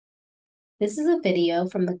This is a video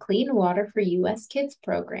from the Clean Water for U.S. Kids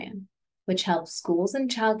program, which helps schools and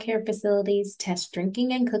childcare facilities test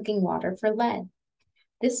drinking and cooking water for lead.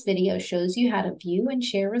 This video shows you how to view and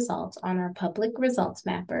share results on our public results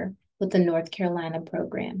mapper with the North Carolina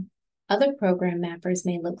program. Other program mappers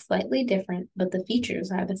may look slightly different, but the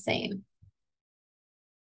features are the same.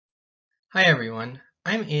 Hi everyone,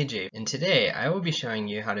 I'm AJ, and today I will be showing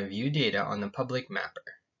you how to view data on the public mapper.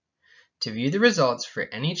 To view the results for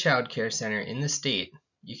any child care center in the state,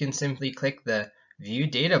 you can simply click the View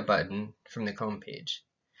Data button from the home page.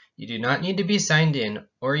 You do not need to be signed in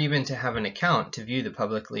or even to have an account to view the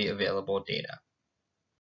publicly available data.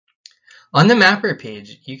 On the mapper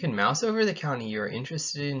page, you can mouse over the county you are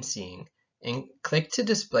interested in seeing and click to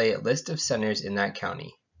display a list of centers in that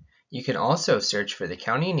county. You can also search for the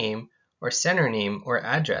county name or center name or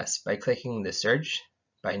address by clicking the Search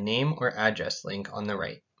by Name or Address link on the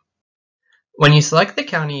right. When you select the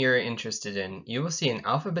county you are interested in, you will see an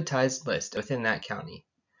alphabetized list within that county.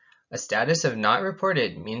 A status of not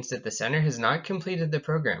reported means that the center has not completed the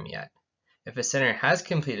program yet. If a center has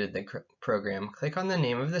completed the program, click on the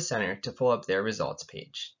name of the center to pull up their results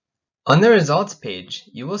page. On the results page,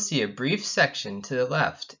 you will see a brief section to the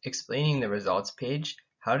left explaining the results page,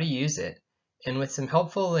 how to use it, and with some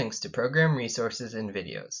helpful links to program resources and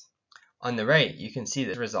videos. On the right, you can see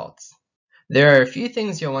the results. There are a few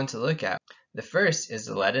things you'll want to look at. The first is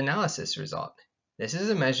the lead analysis result. This is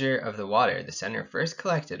a measure of the water the center first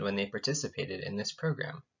collected when they participated in this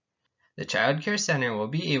program. The Child Care Center will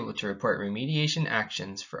be able to report remediation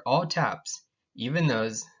actions for all taps, even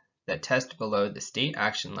those that test below the state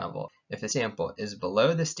action level. If a sample is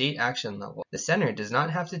below the state action level, the center does not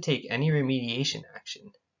have to take any remediation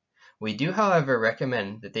action. We do, however,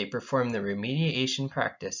 recommend that they perform the remediation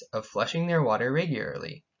practice of flushing their water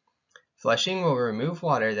regularly. Flushing will remove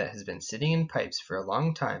water that has been sitting in pipes for a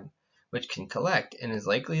long time, which can collect and is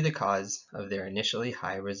likely the cause of their initially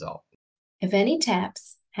high result. If any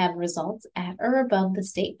taps have results at or above the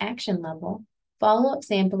state action level, follow-up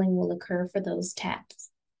sampling will occur for those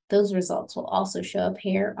taps. Those results will also show up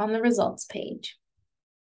here on the results page.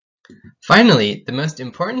 Finally, the most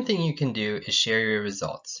important thing you can do is share your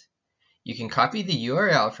results. You can copy the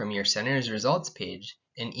URL from your center's results page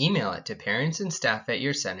and email it to parents and staff at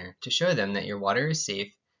your center to show them that your water is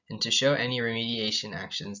safe and to show any remediation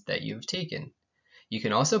actions that you've taken. You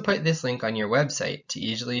can also put this link on your website to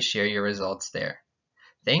easily share your results there.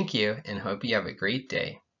 Thank you and hope you have a great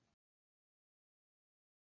day.